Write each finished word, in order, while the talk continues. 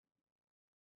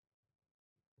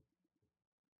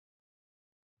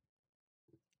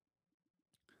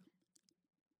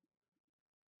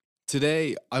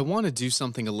Today, I want to do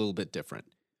something a little bit different.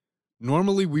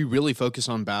 Normally, we really focus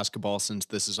on basketball since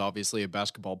this is obviously a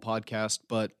basketball podcast,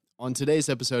 but on today's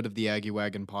episode of the Aggie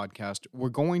Wagon podcast, we're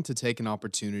going to take an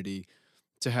opportunity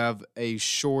to have a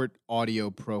short audio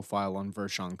profile on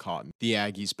Vershawn Cotton, the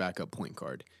Aggies' backup point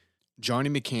guard. Johnny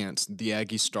McCants, the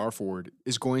Aggies' star forward,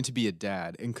 is going to be a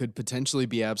dad and could potentially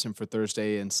be absent for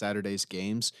Thursday and Saturday's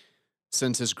games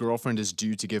since his girlfriend is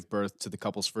due to give birth to the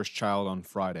couple's first child on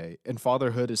Friday, and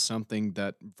fatherhood is something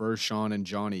that Vershawn and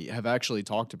Johnny have actually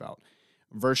talked about.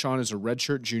 Vershawn is a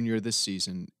redshirt junior this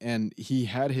season, and he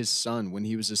had his son when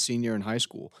he was a senior in high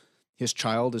school. His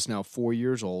child is now 4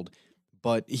 years old,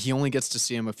 but he only gets to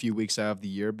see him a few weeks out of the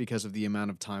year because of the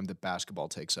amount of time that basketball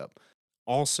takes up.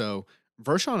 Also,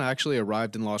 Vershawn actually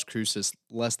arrived in Las Cruces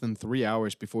less than 3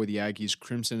 hours before the Aggies'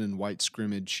 crimson and white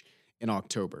scrimmage in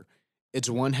October. It's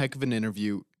one heck of an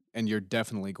interview, and you're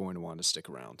definitely going to want to stick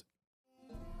around.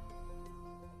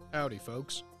 Howdy,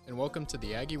 folks, and welcome to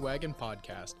the Aggie Wagon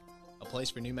podcast, a place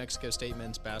for New Mexico State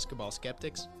men's basketball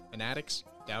skeptics, fanatics,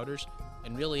 doubters,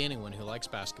 and really anyone who likes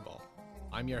basketball.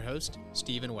 I'm your host,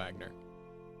 Steven Wagner.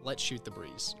 Let's shoot the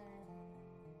breeze.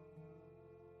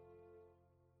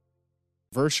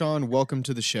 Vershawn, welcome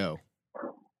to the show.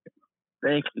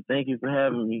 Thank you for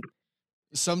having me.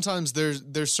 Sometimes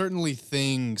there's certainly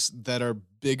things that are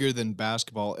bigger than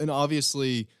basketball, and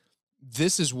obviously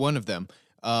this is one of them.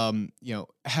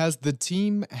 Has the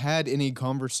team had any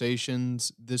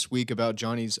conversations this week about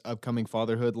Johnny's upcoming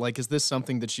fatherhood? Like, is this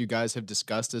something that you guys have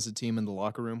discussed as a team in the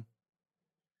locker room?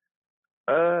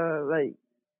 Like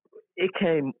it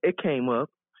came up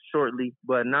shortly,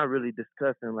 but not really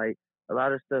discussing. Like a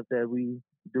lot of stuff that we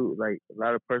do, like a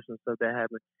lot of personal stuff that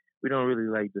happens, we don't really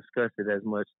like discuss it as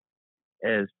much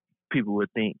as people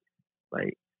would think.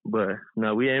 Like, but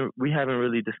no, we haven't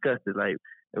really discussed it. Like,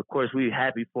 of course, we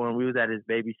happy for him. We was at his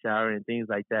baby shower and things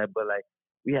like that, but like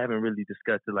we haven't really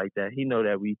discussed it like that. He know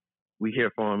that we here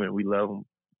for him and we love him.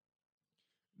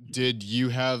 Did you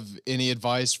have any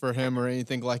advice for him or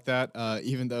anything like that?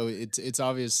 Even though it's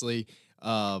obviously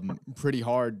pretty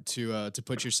hard to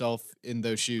put yourself in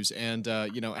those shoes. And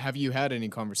have you had any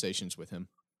conversations with him?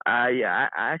 I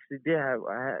actually did have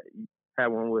had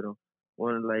one with him.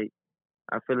 One, like,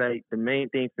 I feel like the main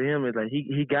thing for him is like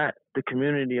he got the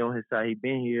community on his side. He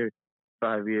been here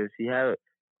 5 years. He had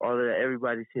all of that.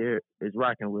 Everybody's here is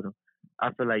rocking with him.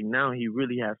 I feel like now he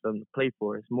really has something to play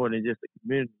for. It's more than just a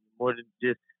community, more than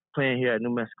just playing here at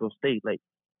New Mexico State. Like,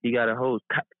 he got a whole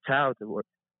child to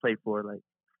play for. Like,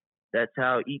 that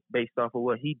child eat based off of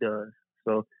what he does.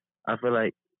 So I feel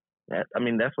like that. I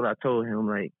mean, that's what I told him.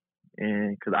 Like,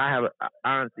 and because I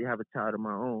honestly have a child of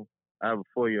my own. I have a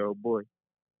 4-year-old boy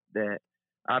that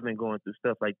I've been going through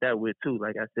stuff like that with too.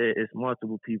 Like I said, it's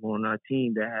multiple people on our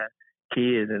team that have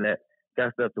kids and that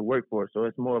got stuff to work for. So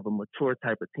it's more of a mature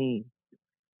type of team.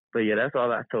 But yeah, that's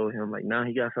all I told him. Like, now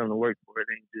he got something to work for. It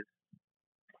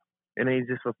ain't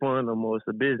just for fun no more. It's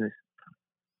a business.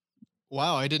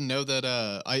 Wow, I didn't know that.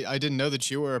 I didn't know that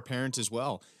you were a parent as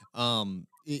well.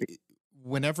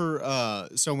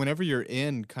 Whenever you're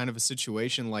in kind of a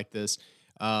situation like this,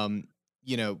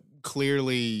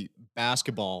 clearly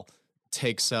basketball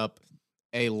takes up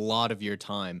a lot of your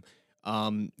time.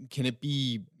 Can it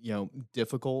be,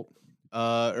 difficult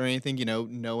or anything,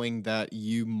 knowing that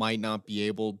you might not be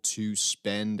able to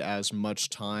spend as much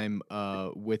time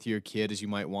with your kid as you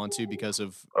might want to because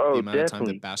of the amount of time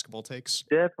that basketball takes?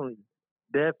 Definitely.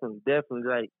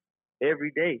 Like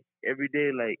every day,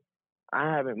 like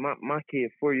I haven't, my kid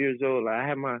 4 years old. Like, I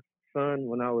had my son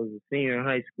when I was a senior in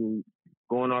high school,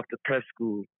 going off to prep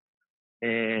school.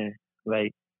 And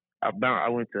like I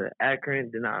went to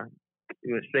Akron, then I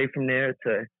went straight from there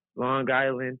to Long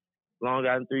Island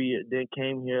 3 years, then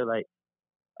came here. Like,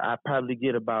 I probably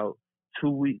get about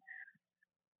 2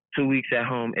 weeks at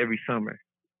home every summer.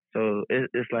 So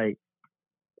it's like,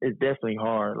 it's definitely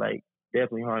hard. Like,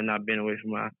 definitely hard not being away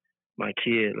from my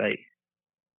kid. Like,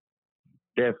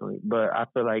 definitely. But I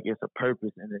feel like it's a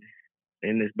purpose in it.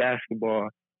 And this basketball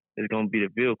is gonna be the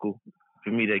vehicle for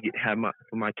me to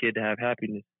for my kid to have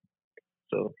happiness.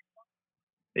 So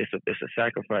it's a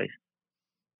sacrifice.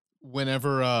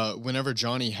 Whenever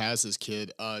Johnny has his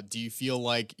kid, do you feel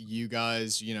like you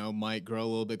guys, might grow a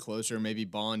little bit closer, maybe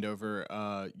bond over,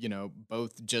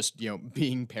 both just,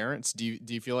 being parents? Do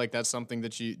you feel like that's something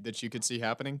that you could see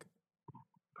happening?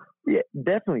 Yeah,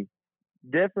 definitely.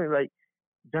 Like,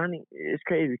 Johnny, it's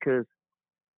crazy because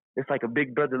it's like a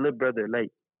big brother, little brother.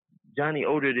 Like, Johnny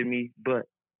older than me, but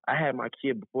I had my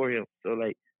kid before him. So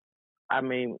like, I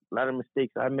made a lot of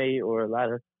mistakes or a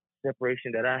lot of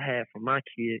separation that I had from my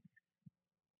kid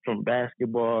from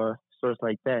basketball, sorts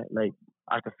like that. Like,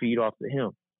 I could feed off of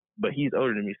him. but he's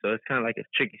older than me, so it's kind of like a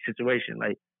tricky situation.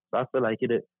 Like, so I feel like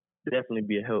it'd definitely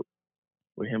be a help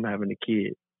with him having a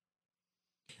kid.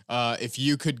 If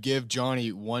you could give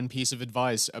Johnny one piece of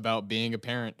advice about being a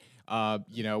parent,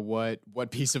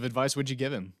 what piece of advice would you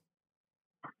give him?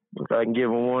 If I can give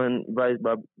him one advice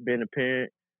about being a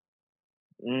parent,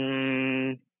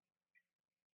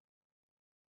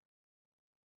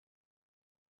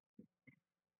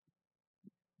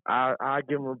 I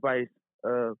give him advice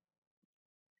of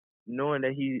knowing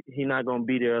that he not gonna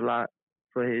be there a lot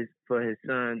for his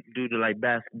son due to like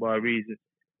basketball reasons.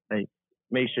 Like,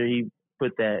 make sure he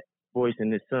put that voice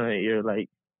in his son's ear, like,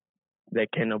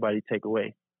 that can't nobody take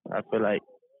away. I feel like,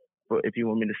 if you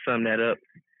want me to sum that up,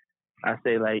 I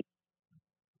say, like,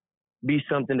 be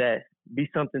something to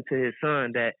his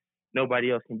son that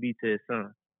nobody else can be to his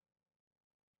son.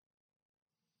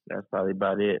 That's probably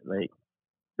about it. Like,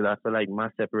 because I feel like my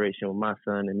separation with my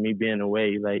son and me being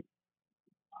away, like,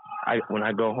 when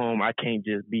I go home, I can't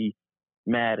just be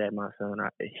mad at my son.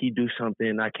 He do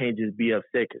something, I can't just be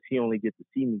upset because he only gets to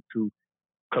see me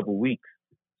couple weeks.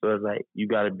 So it's like, you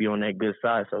got to be on that good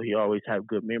side, so he always have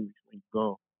good memories when you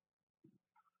go,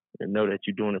 and know that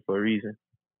you're doing it for a reason.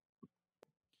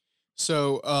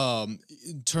 So,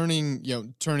 turning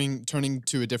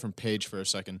to a different page for a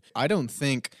second. I don't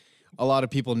think a lot of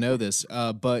people know this,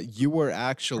 but you were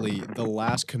actually the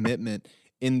last commitment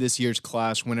in this year's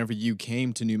class whenever you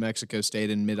came to New Mexico State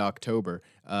in mid-October.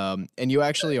 And you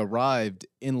actually arrived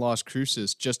in Las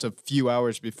Cruces just a few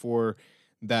hours before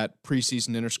that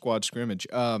preseason inter-squad scrimmage.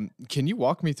 Can you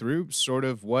walk me through sort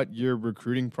of what your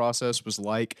recruiting process was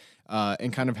like,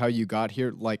 and kind of how you got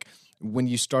here? Like, when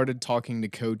you started talking to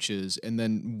coaches, and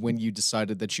then when you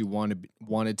decided that you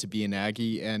wanted to be an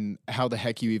Aggie, and how the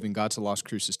heck you even got to Las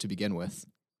Cruces to begin with?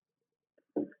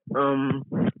 Well,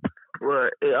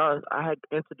 I had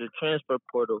entered the transfer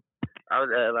portal. I was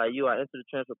at I entered the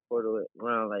transfer portal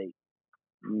around like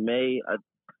May.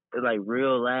 Like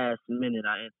real last minute,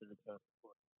 I entered the transfer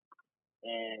portal,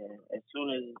 and as soon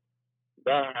as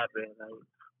that happened, like,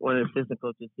 one of the assistant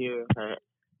coaches here had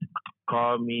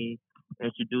called me,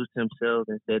 introduced himself,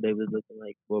 and said they was looking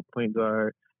like for a point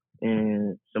guard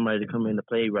and somebody to come in to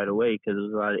play right away because there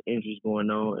was a lot of injuries going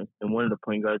on, and one of the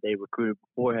point guards they recruited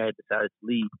before had decided to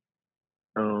leave.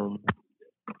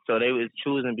 So they was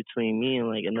choosing between me and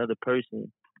like another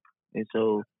person, and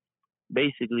so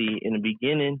basically in the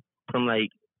beginning,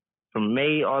 from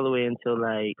May all the way until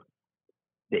like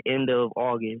the end of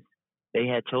August, they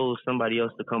had chose somebody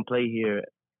else to come play here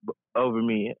over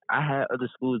me. I had other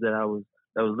schools that was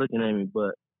looking at me,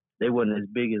 but they wasn't as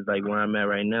big as like where I'm at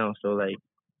right now. So like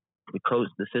the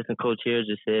assistant coach here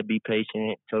just said, be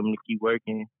patient, told me to keep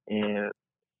working, and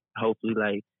hopefully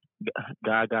like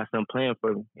God got something planned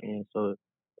for me. And so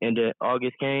end of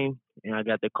August came, and I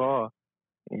got the call,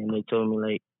 and they told me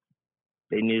like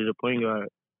they needed a point guard.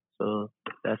 So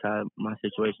that's how my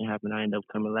situation happened. I ended up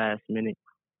coming last minute,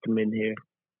 committing here.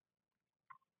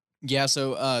 Yeah,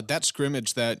 so that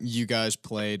scrimmage that you guys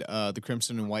played, the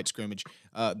Crimson and White scrimmage,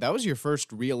 that was your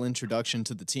first real introduction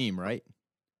to the team, right?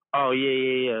 Oh,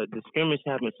 yeah. The scrimmage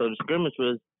happened. So the scrimmage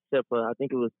was set for, I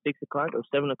think it was 6 o'clock or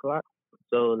 7 o'clock.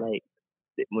 So, like,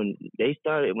 when they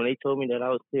told me that I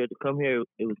was cleared to come here,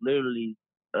 it was literally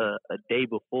a day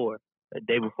before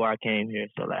I came here.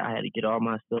 So, like, I had to get all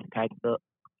my stuff packed up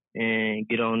and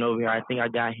get on over here. I think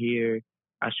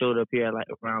I showed up here like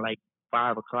around like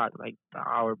 5 o'clock, like an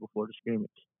hour before the scrimmage.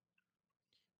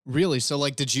 Really? So,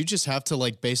 like, did you just have to,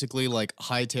 like, basically, like,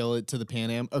 hightail it to the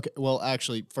Pan Am? Okay, well,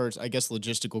 actually, first, I guess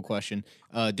logistical question.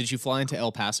 Did you fly into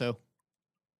El Paso?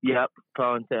 Yep,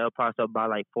 flew into El Paso by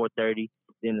like 4:30.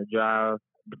 Then the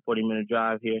 40-minute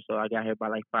drive here. So I got here by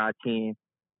like 5:10.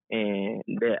 And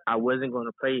that I wasn't going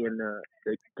to play in the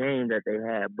game that they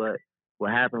had, but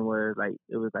what happened was like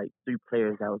it was like 3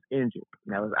 players that was injured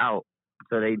and that was out,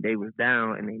 so they was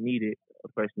down and they needed a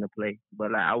person to play.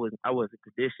 But like I wasn't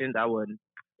conditioned, I wasn't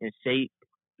in shape,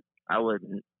 I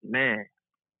wasn't, man.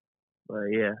 But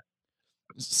yeah.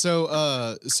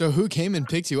 So who came and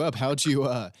picked you up? How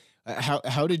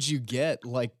did you get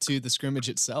like to the scrimmage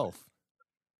itself?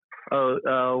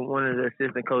 One of the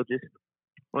assistant coaches.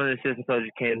 One of the assistant coaches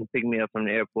came and picked me up from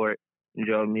the airport and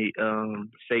drove me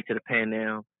straight to the Pan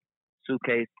Am.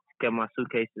 Kept my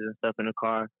suitcases and stuff in the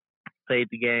car, played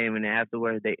the game, and then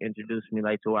afterwards they introduced me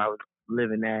like to where I was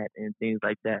living at and things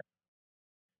like that.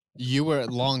 You were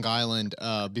at Long Island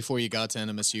before you got to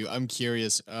NMSU. I'm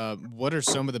curious, what are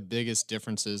some of the biggest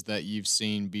differences that you've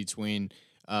seen between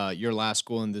your last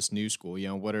school and this new school? You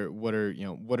know, what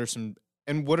are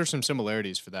some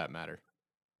similarities for that matter?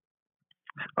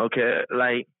 Okay,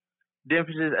 like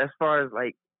differences as far as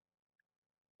like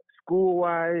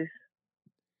school-wise,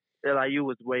 LIU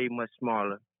was way much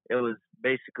smaller. It was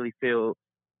basically filled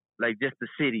like just the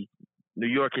city. New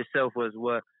York itself was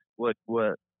what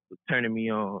was turning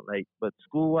me on. Like, but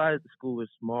school-wise, the school was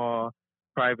small,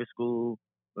 private school.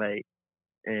 Like,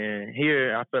 and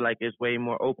here I feel like it's way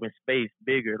more open space,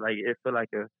 bigger. Like it feel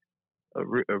like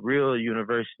a real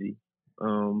university.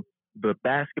 But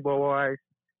basketball-wise,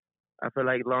 I feel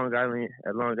like Long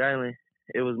Island,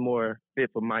 it was more fit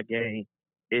for my game.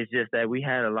 It's just that we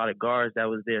had a lot of guards that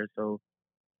was there, so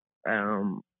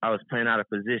I was playing out of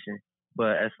position.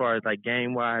 But as far as like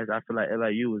game wise, I feel like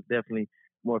LIU was definitely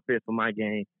more fit for my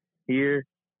game. Here,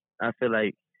 I feel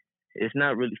like it's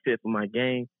not really fit for my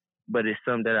game, but it's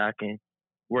something that I can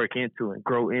work into and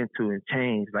grow into and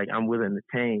change. Like I'm willing to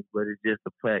change, but it's just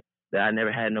the fact that I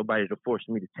never had nobody to force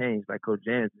me to change like Coach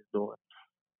Jans is doing.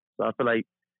 So I feel like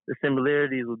the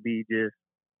similarities would be just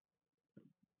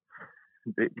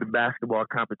the basketball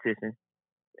competition.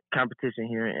 Competition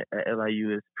here at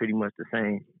LIU is pretty much the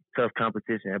same. Tough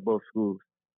competition at both schools,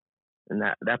 and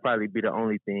that probably be the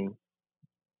only thing.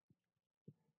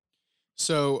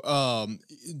 So,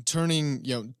 turning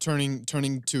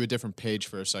to a different page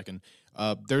for a second.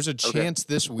 There's a chance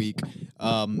this week.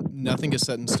 Nothing is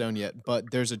set in stone yet,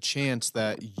 but there's a chance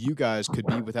that you guys could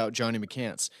be without Johnny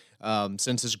McCants,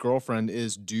 since his girlfriend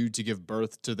is due to give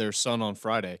birth to their son on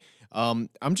Friday. I'm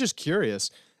just curious.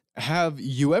 Have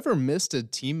you ever missed a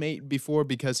teammate before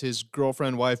because his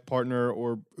girlfriend, wife, partner,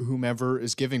 or whomever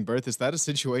is giving birth? Is that a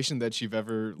situation that you've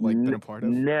ever been a part of?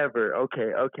 Never.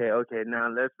 Okay. Now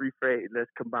let's rephrase.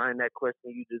 Let's combine that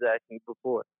question you just asked me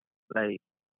before. Like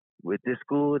with this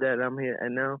school that I'm here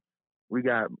at now, we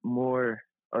got more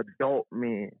adult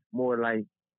men, more like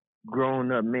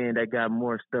grown up men that got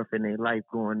more stuff in their life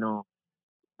going on.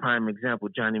 Prime example,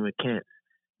 Johnny McCants.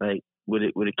 Like with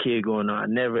a kid going on. I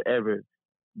never ever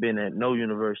been at no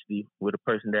university with a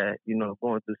person that,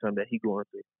 going through something that he going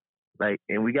through. Like,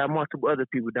 and we got multiple other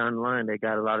people down the line that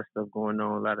got a lot of stuff going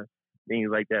on, a lot of things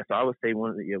like that. So I would say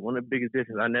one of the biggest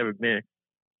differences, I've never been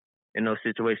in no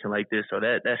situation like this. So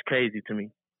that's crazy to me.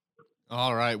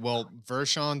 All right. Well,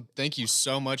 Vershawn, thank you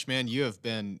so much, man. You have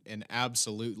been an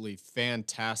absolutely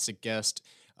fantastic guest.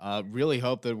 Really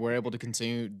hope that we're able to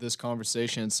continue this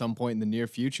conversation at some point in the near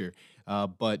future.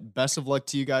 But best of luck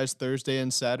to you guys Thursday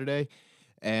and Saturday.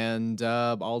 And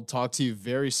I'll talk to you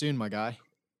very soon, my guy.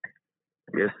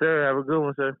 Yes, sir. Have a good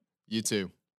one, sir. You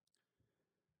too.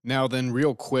 Now then,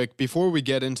 real quick, before we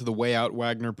get into the Way Out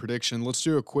Wagner prediction, let's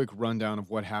do a quick rundown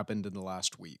of what happened in the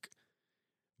last week.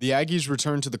 The Aggies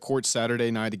returned to the court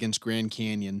Saturday night against Grand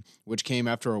Canyon, which came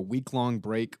after a week-long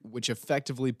break, which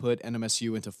effectively put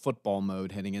NMSU into football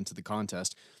mode heading into the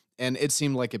contest, and it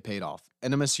seemed like it paid off.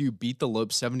 NMSU beat the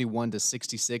Lopes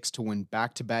 71-66 to win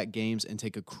back-to-back games and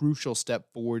take a crucial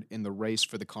step forward in the race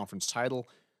for the conference title.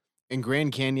 And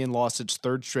Grand Canyon lost its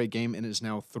third straight game and is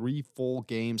now 3 full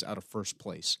games out of first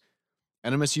place.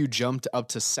 NMSU jumped up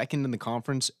to second in the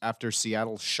conference after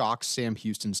Seattle shocked Sam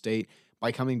Houston State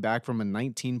by coming back from a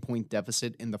 19-point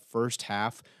deficit in the first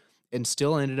half and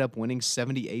still ended up winning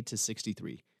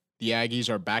 78-63. The Aggies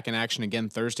are back in action again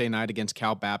Thursday night against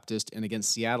Cal Baptist and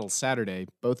against Seattle Saturday,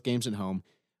 both games at home.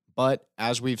 But,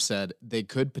 as we've said, they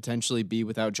could potentially be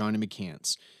without Johnny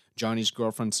McCants. Johnny's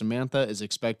girlfriend Samantha is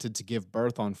expected to give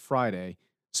birth on Friday,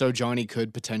 so Johnny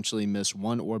could potentially miss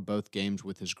one or both games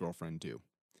with his girlfriend due.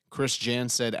 Chris Jan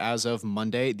said as of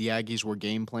Monday, the Aggies were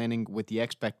game planning with the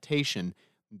expectation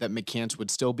that McCants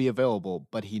would still be available,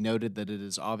 but he noted that it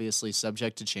is obviously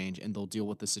subject to change and they'll deal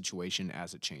with the situation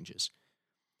as it changes.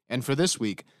 And for this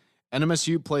week,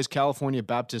 NMSU plays California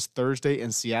Baptist Thursday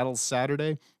and Seattle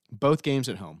Saturday, both games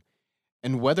at home.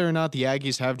 And whether or not the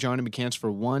Aggies have Johnny McCants for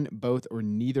one, both, or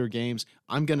neither games,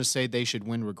 I'm going to say they should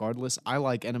win regardless. I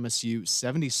like NMSU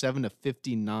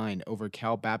 77-59 over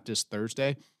Cal Baptist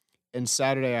Thursday. And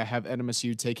Saturday, I have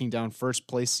NMSU taking down first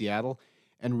place Seattle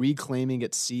and reclaiming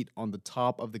its seat on the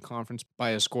top of the conference by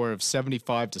a score of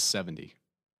 75-70.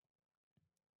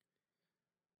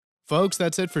 Folks,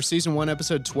 that's it for Season 1,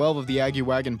 Episode 12 of the Aggie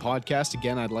Wagon podcast.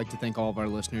 Again, I'd like to thank all of our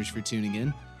listeners for tuning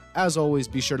in. As always,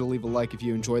 be sure to leave a like if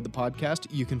you enjoyed the podcast.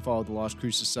 You can follow the Las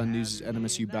Cruces Sun News'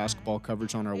 NMSU basketball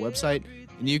coverage on our website,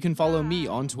 and you can follow me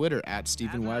on Twitter at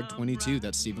StephenWag22.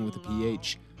 That's Stephen with a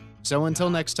PH. So until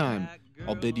next time,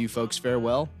 I'll bid you folks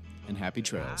farewell and happy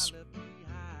trails.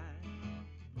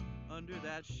 Under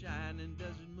that shining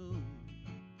desert moon,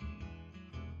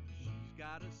 she's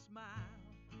got a smile.